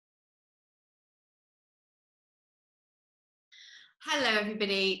Hello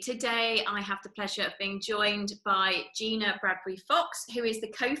everybody. Today I have the pleasure of being joined by Gina Bradbury-Fox, who is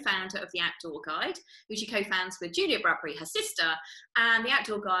the co-founder of the Outdoor Guide, who she co-founds with Julia Bradbury, her sister. And the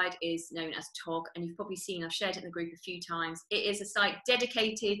Outdoor Guide is known as TOG, and you've probably seen, I've shared it in the group a few times. It is a site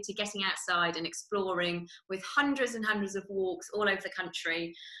dedicated to getting outside and exploring, with hundreds and hundreds of walks all over the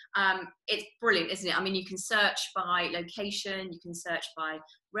country. It's brilliant, isn't it? I mean, you can search by location, you can search by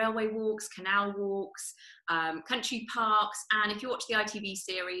railway walks, canal walks, country parks, and if you watch the ITV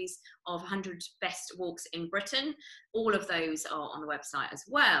series of 100 Best Walks in Britain, all of those are on the website as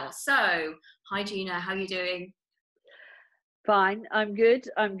well. So, hi Gina, how are you doing? Fine, I'm good.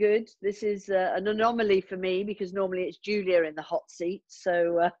 This is an anomaly for me because normally it's Julia in the hot seat.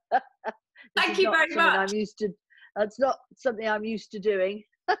 So thank you very much. I'm used to. That's not something I'm used to doing.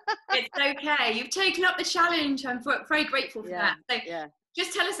 It's okay. You've taken up the challenge. I'm very grateful for that. So,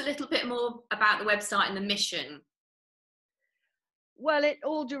 just tell us a little bit more about the website and the mission. Well, it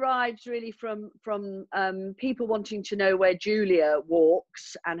all derives really from people wanting to know where Julia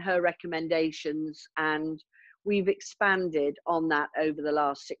walks and her recommendations, and we've expanded on that over the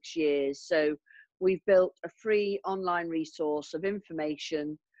last 6 years. So we've built a free online resource of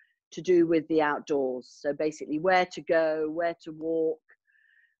information to do with the outdoors. So basically where to go, where to walk,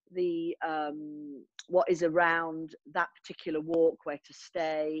 the what is around that particular walk, where to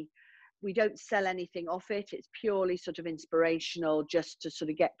stay. We don't sell anything off it. It's purely sort of inspirational, just to sort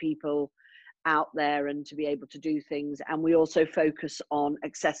of get people out there and to be able to do things. And we also focus on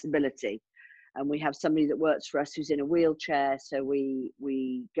accessibility. And we have somebody that works for us who's in a wheelchair. So we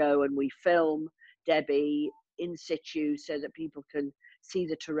go and we film Debbie in situ so that people can see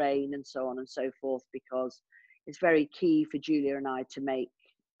the terrain and so on and so forth, because it's very key for Julia and I to make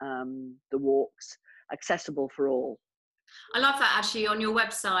the walks accessible for all. I love that. Actually, on your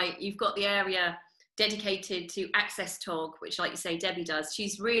website you've got the area dedicated to access TOG, which, like you say, Debbie does.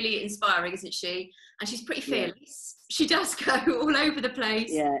 She's really inspiring, isn't she? And she's pretty fearless. Yeah. She does go all over the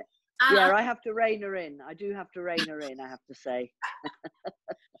place. Yeah. I have to rein her in. I do have to rein her in, I have to say.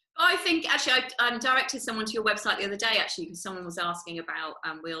 I think actually I directed someone to your website the other day, actually, because someone was asking about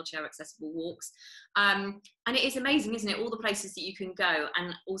wheelchair accessible walks. And it is amazing, isn't it? All the places that you can go,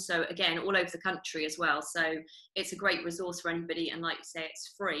 and also, again, all over the country as well. So it's a great resource for anybody. And like you say,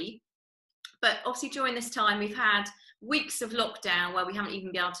 it's free. But obviously during this time, we've had weeks of lockdown where we haven't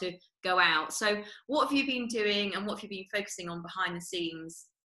even been able to go out. So what have you been doing, and what have you been focusing on behind the scenes?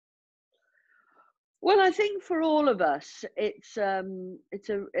 Well, I think for all of us, I mean,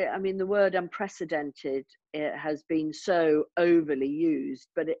 the word unprecedented, it has been so overly used,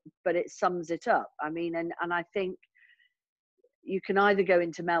 but it sums it up. I mean, and I think you can either go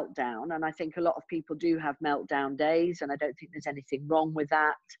into meltdown, and I think a lot of people do have meltdown days, and I don't think there's anything wrong with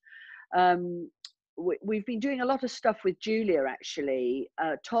that. We've been doing a lot of stuff with Julia, actually.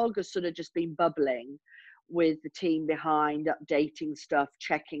 TOG has sort of just been bubbling with the team behind, updating stuff,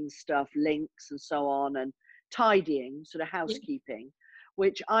 checking stuff, links and so on, and tidying, sort of housekeeping,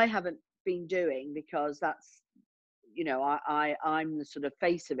 which I haven't been doing because that's, you know, I'm the sort of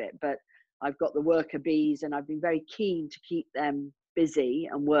face of it, but I've got the worker bees and I've been very keen to keep them busy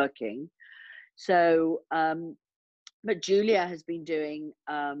and working. So, but Julia has been doing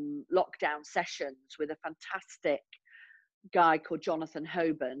lockdown sessions with a fantastic guy called Jonathan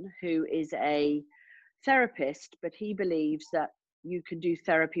Hoban, who is a therapist, but he believes that you can do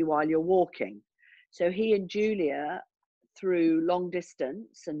therapy while you're walking. So he and Julia, through long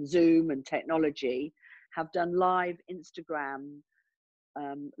distance and Zoom and technology, have done live Instagram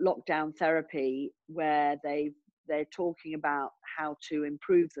lockdown therapy, where they're talking about how to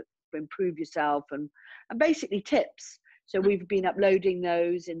improve yourself and basically tips. So we've been uploading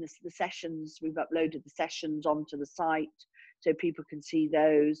those in the sessions. We've uploaded the sessions onto the site so people can see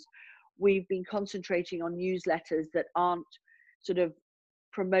those. We've been concentrating on newsletters that aren't sort of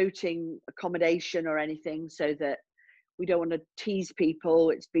promoting accommodation or anything, so that we don't want to tease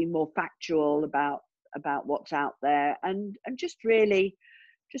people. It's been more factual about what's out there, and just really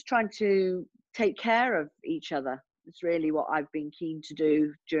just trying to take care of each other. It's really what I've been keen to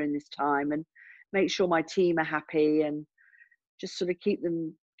do during this time, and make sure my team are happy and just sort of keep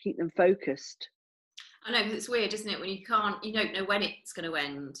them focused. I know, because it's weird, isn't it, when you don't know when it's going to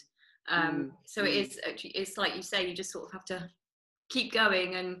end. So it's like you say, you just sort of have to keep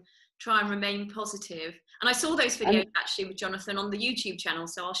going and try and remain positive. And I saw those videos actually with Jonathan on the YouTube channel,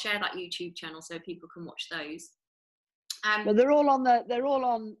 so I'll share that YouTube channel so people can watch those. Well, they're all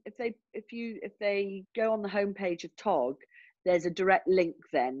on. If they go on the homepage of TOG, there's a direct link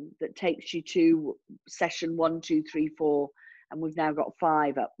then that takes you to session 1, 2, 3, 4, and we've now got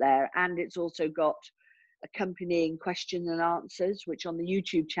 5 up there, and it's also got accompanying question and answers, which on the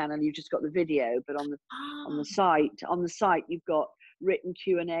YouTube channel you've just got the video, but on Ah, the site you've got written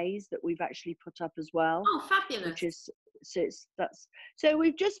Q&As that we've actually put up as well, oh, which fabulous. is so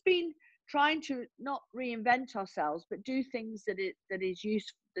we've just been trying to not reinvent ourselves, but do things that is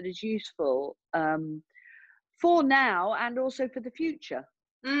useful for now and also for the future.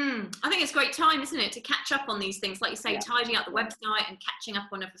 I think it's a great time, isn't it, to catch up on these things, like you say, Yeah, tidying up the yeah, website and catching up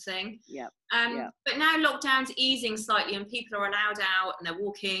on everything. yeah, yeah, But now lockdown's easing slightly and people are allowed out and they're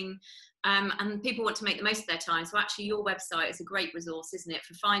walking, and people want to make the most of their time. So actually your website is a great resource, isn't it,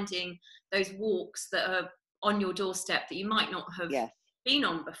 for finding those walks that are on your doorstep that you might not have yes, been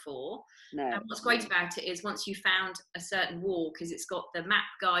on before. no, And what's great no, about it is once you found a certain walk, is it's got the map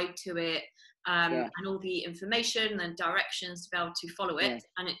guide to it, yeah, and all the information and directions to be able to follow it, yes,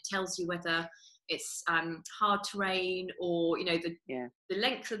 and it tells you whether it's hard terrain or yeah. the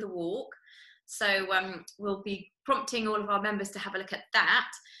length of the walk. So we'll be prompting all of our members to have a look at that.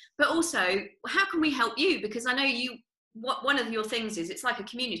 But also, how can we help you? Because I know one of your things is it's like a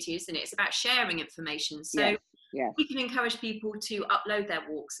community, isn't it? It's about sharing information. So Yes, yes. we can encourage people to upload their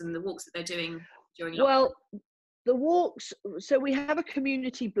walks and the walks that they're doing during lockdown. Well, the walks. So we have a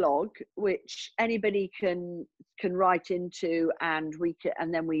community blog which anybody can write into, and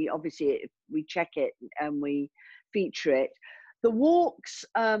and then we obviously we check it and we feature it. The walks.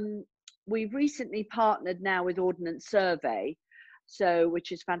 We've recently partnered now with Ordnance Survey, so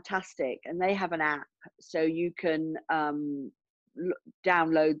which is fantastic, and they have an app, so you can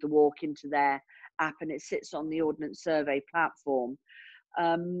download the walk into their app, and it sits on the Ordnance Survey platform.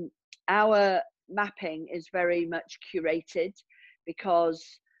 Our mapping is very much curated because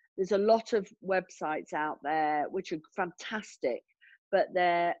there's a lot of websites out there which are fantastic, but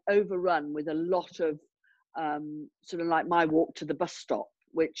they're overrun with a lot of sort of like my walk to the bus stop,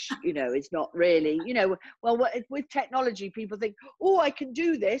 which is not really, well, with technology people think, oh, I can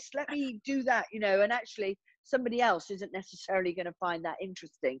do this, let me do that, and actually somebody else isn't necessarily going to find that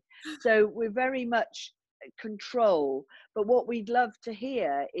interesting. So we're very much control, but what we'd love to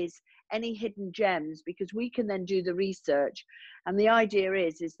hear is any hidden gems, because we can then do the research, and the idea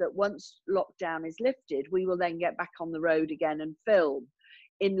is that once lockdown is lifted, we will then get back on the road again and film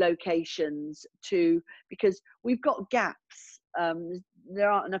in locations because we've got gaps. There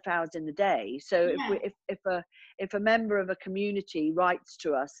aren't enough hours in the day, so Yeah. if a member of a community writes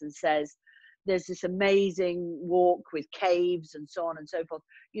to us and says there's this amazing walk with caves and so on and so forth,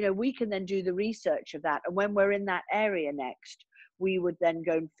 we can then do the research of that, and when we're in that area next, we would then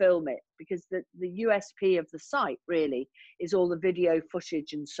go and film it, because the USP of the site really is all the video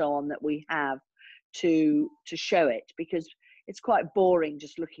footage and so on that we have to show it, because it's quite boring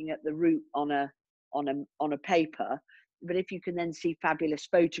just looking at the route on a paper. But if you can then see fabulous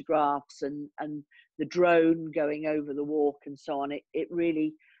photographs and the drone going over the walk and so on, it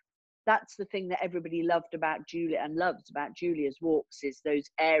really, that's the thing that everybody loved about Julia and loves about Julia's walks, is those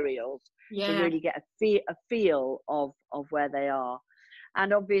aerials, to Yeah. really get a feel of where they are.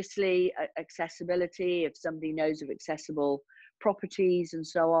 And obviously accessibility, if somebody knows of accessible properties and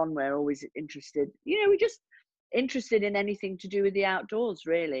so on, we're always interested. We're just interested in anything to do with the outdoors,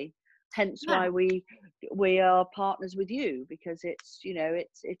 really. Hence Yeah. why we are partners with you, because it's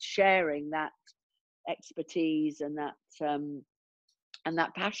it's sharing that expertise and that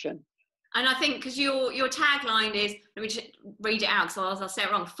passion. And I think because your tagline is, let me just read it out, so I'll say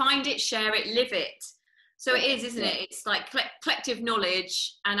it wrong. Find it, share it, live it. So it Yes, is, isn't yes, it? It's like collective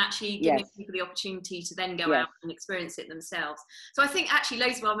knowledge and actually giving yes, people the opportunity to then go yes. out and experience it themselves. So I think actually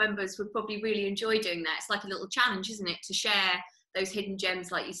loads of our members would probably really enjoy doing that. It's like a little challenge, isn't it, to share those hidden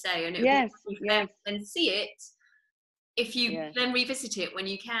gems, like you say, and it would be Yes, lovely for them yes, to then see it if you yes, then revisit it when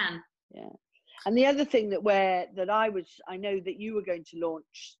you can. yeah. And the other thing I know that you were going to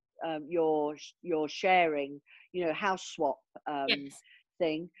launch your sharing, house swap Yes.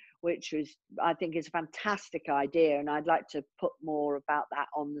 thing, which I think is a fantastic idea, and I'd like to put more about that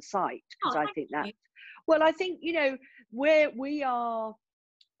on the site, because Oh, I thank think you. well, I think where we are,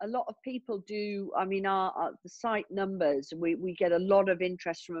 a lot of people do. I mean, the site numbers, we get a lot of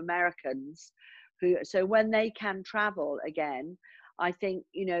interest from Americans, so when they can travel again, I think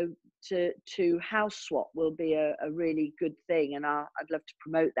to house swap will be a really good thing, and I'd love to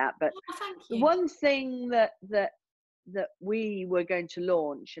promote that. But Oh, thank the you. one thing that we were going to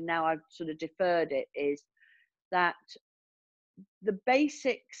launch, and now I've sort of deferred it, is that the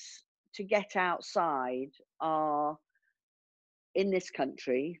basics to get outside are, in this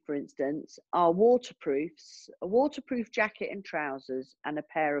country, for instance, are waterproofs, a waterproof jacket and trousers, and a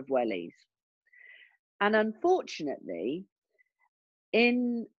pair of wellies. And unfortunately,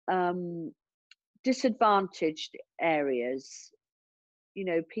 in disadvantaged areas, you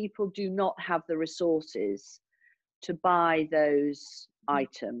know, people do not have the resources to buy those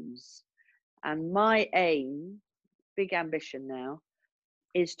items. And my aim, big ambition now,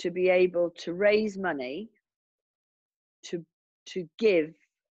 is to be able to raise money to give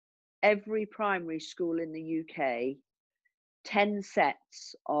every primary school in the UK 10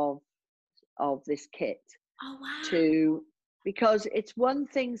 sets of this kit. Oh, wow. To, because it's one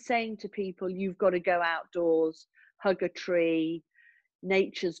thing saying to people, you've got to go outdoors, hug a tree,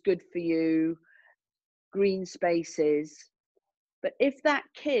 nature's good for you, green spaces. But if that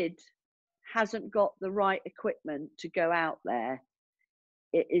kid hasn't got the right equipment to go out there,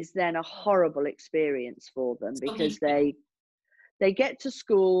 it is then a horrible experience for them, because they get to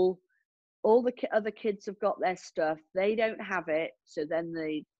school, all the other kids have got their stuff, they don't have it. So then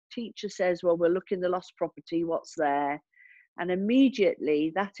the teacher says, well, we'll look in the lost property, what's there? And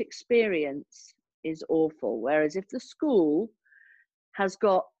immediately that experience is awful. Whereas if the school has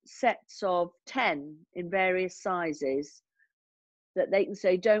got sets of 10 in various sizes, that they can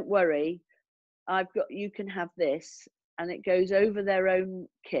say, don't worry, you can have this, and it goes over their own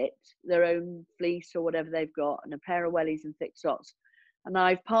kit, their own fleece or whatever they've got, and a pair of wellies and thick socks. And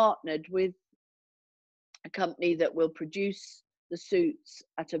I've partnered with a company that will produce the suits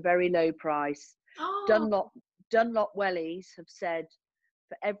at a very low price. Oh. Dunlop wellies have said,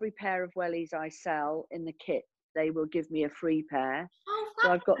 for every pair of wellies I sell in the kit, they will give me a free pair. Oh,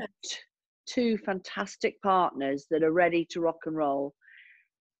 so I've got two fantastic partners that are ready to rock and roll,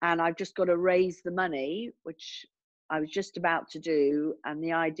 and I've just got to raise the money, which I was just about to do. And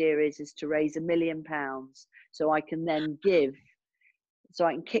the idea is to raise £1 million, so I can then give, so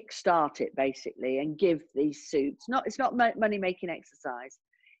I can kickstart it basically and give these suits. It's not money making exercise.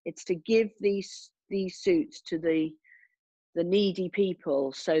 It's to give these suits to the needy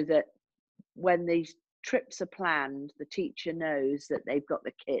people, so that when these trips are planned, the teacher knows that they've got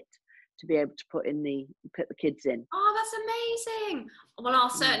the kit to be able to put the kids in. Oh, that's amazing. Well, I'll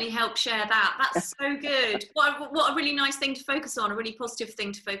certainly help share that. That's so good. What a really nice thing to focus on, a really positive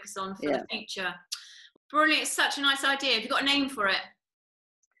thing to focus on for the future. Brilliant. It's such a nice idea. Have you got a name for it?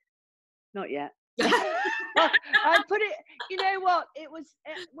 Not yet. I put it, you know what, it was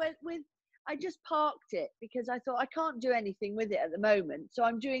with I just parked it because I thought I can't do anything with it at the moment. So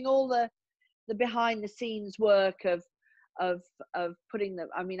I'm doing all the behind the scenes work of putting them.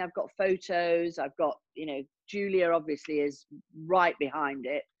 I mean, I've got photos, I've got, you know, Julia obviously is right behind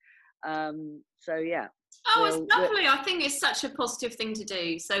it. So yeah. Oh, it's lovely. I think it's such a positive thing to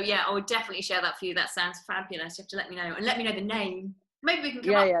do. So yeah, I would definitely share that for you. That sounds fabulous. You have to let me know, and let me know the name. Maybe we can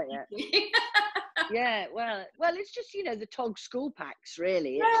come up. Yeah. Well, it's just, you know, the TOG school packs,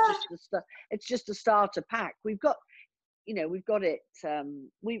 really. It's just a starter pack. We've got it.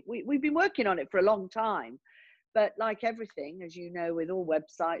 We've been working on it for a long time, but like everything, as you know, with all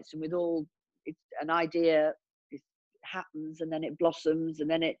websites and with all, it's an idea, it happens and then it blossoms and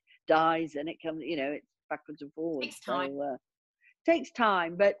then it dies and it comes, you know, it's backwards and forwards. Takes time. So, takes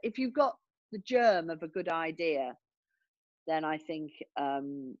time, but if you've got the germ of a good idea, then I think,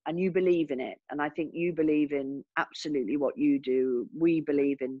 and you believe in it, and I think you believe in absolutely what you do. We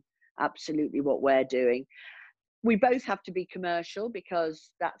believe in absolutely what we're doing. We both have to be commercial because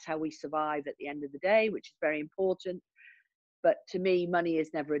that's how we survive at the end of the day, which is very important. But to me, money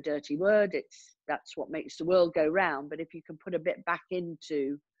is never a dirty word. That's what makes the world go round. But if you can put a bit back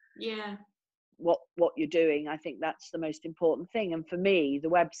into what you're doing, I think that's the most important thing. And for me, the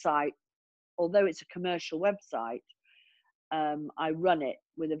website, although it's a commercial website, I run it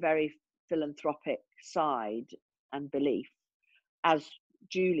with a very philanthropic side and belief, as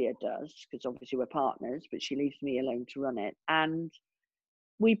Julia does, because obviously we're partners, but she leaves me alone to run it. And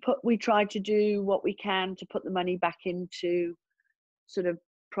we try to do what we can to put the money back into sort of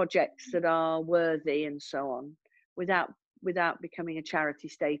projects that are worthy and so on, without becoming a charity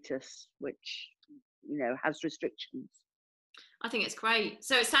status, which, you know, has restrictions. I think it's great.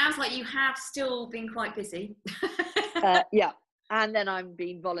 So it sounds like you have still been quite busy. Yeah. And then I'm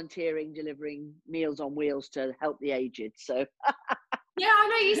been volunteering, delivering Meals on Wheels to help the aged. So yeah, I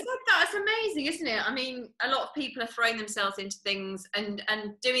know, you said that. It's amazing, isn't it? I mean, a lot of people are throwing themselves into things and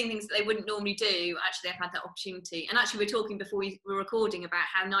doing things that they wouldn't normally do. Actually, I've had that opportunity. And actually, we were talking before we were recording about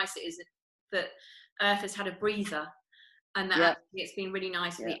how nice it is that Earth has had a breather. And that actually it's been really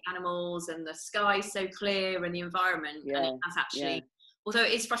nice for the animals, and the sky's so clear and the environment. And it has actually, although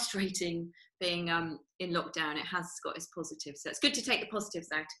it is frustrating being in lockdown, it has got its positives. So it's good to take the positives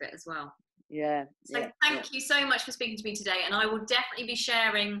out of it as well. Yeah. So thank you so much for speaking to me today, and I will definitely be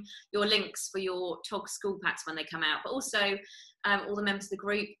sharing your links for your TOG school packs when they come out, but also all the members of the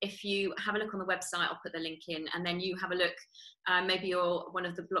group, if you have a look on the website, I'll put the link in, and then you have a look, maybe you're one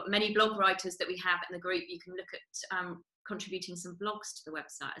of the many blog writers that we have in the group, you can look at contributing some blogs to the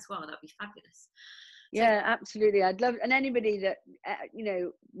website as well. That'd be fabulous. Yeah, absolutely. I'd love, and anybody that you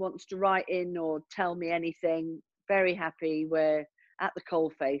know, wants to write in or tell me anything, very happy. We're at the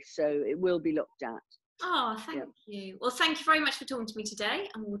coalface, so it will be looked at. Oh, thank you. Well, thank you very much for talking to me today,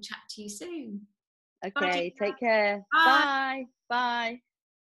 and we'll chat to you soon. Okay, Bye, take care. bye. Bye. Bye.